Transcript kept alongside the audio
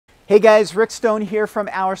Hey guys, Rick Stone here from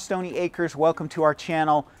Our Stony Acres. Welcome to our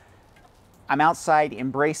channel. I'm outside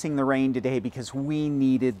embracing the rain today because we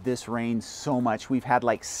needed this rain so much. We've had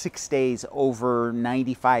like 6 days over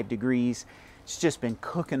 95 degrees. It's just been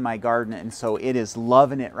cooking my garden, and so it is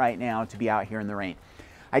loving it right now to be out here in the rain.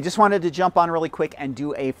 I just wanted to jump on really quick and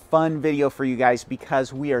do a fun video for you guys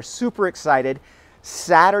because we are super excited.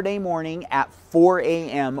 Saturday morning at 4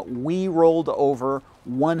 a.m. we rolled over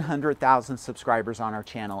 100,000 subscribers on our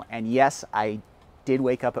channel, and yes, I did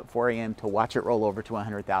wake up at 4 a.m. to watch it roll over to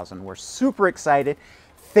 100,000. We're super excited.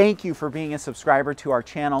 Thank you for being a subscriber to our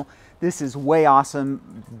channel. This is way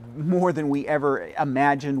awesome, more than we ever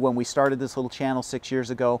imagined when we started this little channel 6 years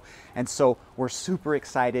ago, and so we're super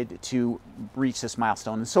excited to reach this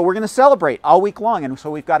milestone. And so we're going to celebrate all week long, and so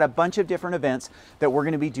we've got a bunch of different events that we're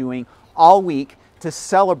going to be doing all week to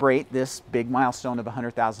celebrate this big milestone of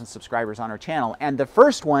 100,000 subscribers on our channel. And the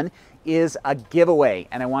first one is a giveaway,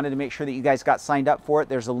 and I wanted to make sure that you guys got signed up for it.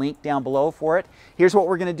 There's a link down below for it. Here's what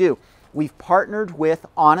we're going to do. We've partnered with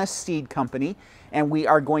Honest Seed Company, and we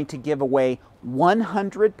are going to give away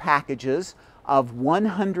 100 packages of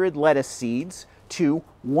 100 lettuce seeds to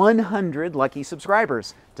 100 lucky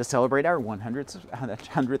subscribers to celebrate our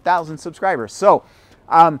 100,000 subscribers. So,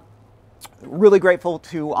 really grateful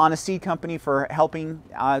to Honest Seed Company for helping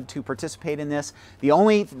to participate in this. The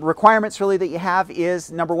only requirements really that you have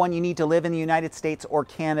is, number one, you need to live in the United States or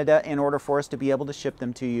Canada in order for us to be able to ship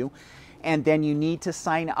them to you. And then you need to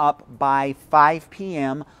sign up by 5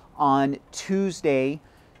 p.m. on Tuesday,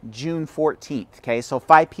 June 14th. Okay, so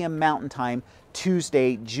 5 p.m. Mountain Time,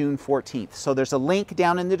 Tuesday, June 14th. So there's a link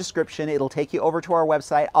down in the description. It'll take you over to our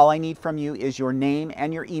website. All I need from you is your name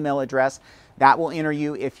and your email address. That will enter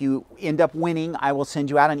you. If you end up winning, I will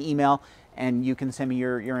send you out an email, and you can send me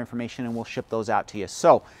your information, and we'll ship those out to you.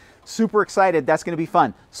 So super excited. That's going to be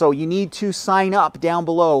fun. So you need to sign up down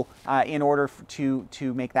below in order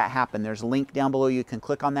to make that happen. There's a link down below. You can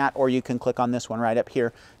click on that, or you can click on this one right up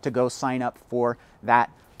here to go sign up for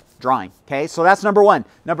that drawing. Okay, so that's number one.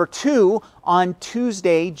 Number two, on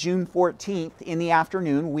Tuesday, June 14th in the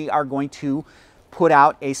afternoon, we are going to put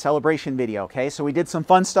out a celebration video. Okay, so we did some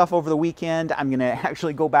fun stuff over the weekend. I'm going to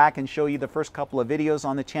actually go back and show you the first couple of videos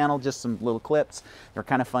on the channel, just some little clips. They're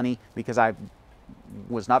kind of funny because I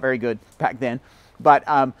was not very good back then. But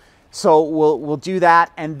so we'll do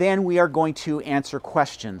that, and then we are going to answer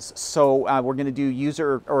questions. So we're going to do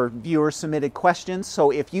user or viewer submitted questions.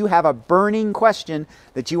 So if you have a burning question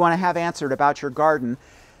that you want to have answered about your garden,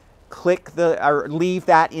 leave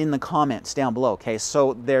that in the comments down below. Okay,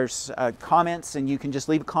 so there's comments, and you can just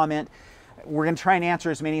leave a comment. We're going to try and answer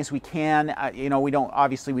as many as we can. You know, we don't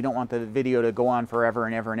want the video to go on forever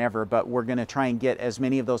and ever and ever, but we're going to try and get as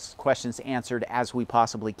many of those questions answered as we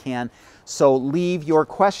possibly can. So leave your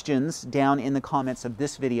questions down in the comments of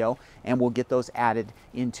this video, and we'll get those added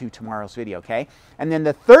into tomorrow's video, okay? And then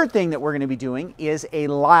the third thing that we're going to be doing is a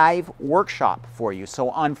live workshop for you. So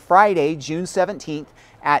on Friday, June 17th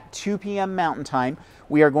at 2 p.m. Mountain Time,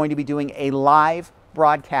 we are going to be doing a live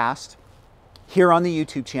broadcast here on the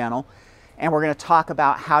YouTube channel. And we're going to talk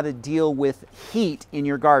about how to deal with heat in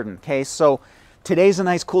your garden. Okay, so today's a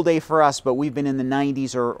nice cool day for us, but we've been in the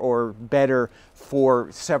 90s or better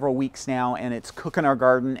for several weeks now, and it's cooking our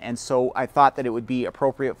garden. And so I thought that it would be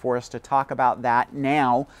appropriate for us to talk about that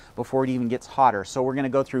now before it even gets hotter. So we're going to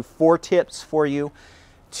go through 4 tips for you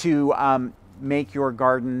to make your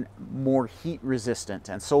garden more heat resistant.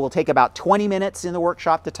 And so we'll take about 20 minutes in the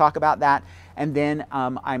workshop to talk about that. And then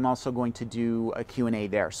I'm also going to do a Q&A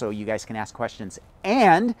there, so you guys can ask questions.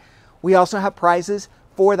 And we also have prizes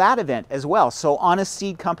for that event as well. So Honest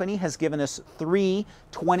Seed Company has given us 3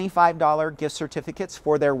 $25 gift certificates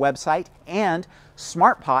for their website, and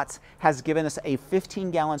Smart Pots has given us a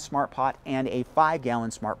 15-gallon Smart Pot and a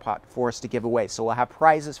 5-gallon Smart Pot for us to give away. So we'll have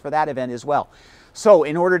prizes for that event as well. So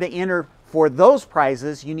in order to enter for those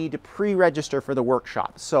prizes, you need to pre-register for the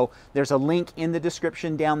workshop. So there's a link in the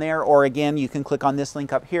description down there, or again, you can click on this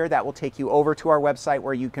link up here. That will take you over to our website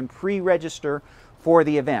where you can pre-register for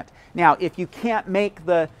the event. Now, if you can't make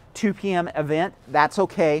the 2 p.m. event, that's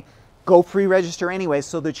okay. Go pre-register anyway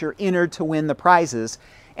so that you're entered to win the prizes,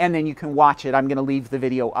 and then you can watch it. I'm going to leave the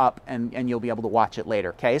video up, and you'll be able to watch it later.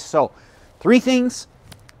 Okay, so 3 things.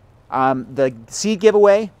 The seed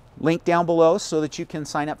giveaway, link down below so that you can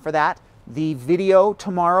sign up for that. The video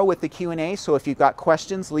tomorrow with the Q&A, so if you've got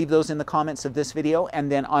questions, leave those in the comments of this video.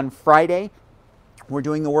 And then on Friday, we're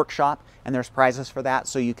doing the workshop, and there's prizes for that,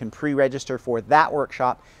 so you can pre-register for that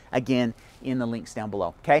workshop, again, in the links down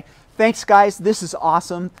below. Okay, thanks guys, this is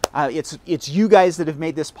awesome. It's you guys that have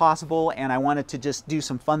made this possible, and I wanted to just do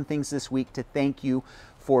some fun things this week to thank you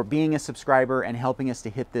for being a subscriber and helping us to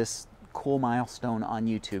hit this cool milestone on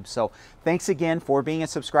YouTube. So thanks again for being a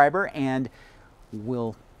subscriber, and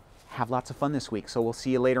we'll have lots of fun this week. So we'll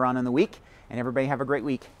see you later on in the week, and everybody have a great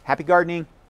week. Happy gardening.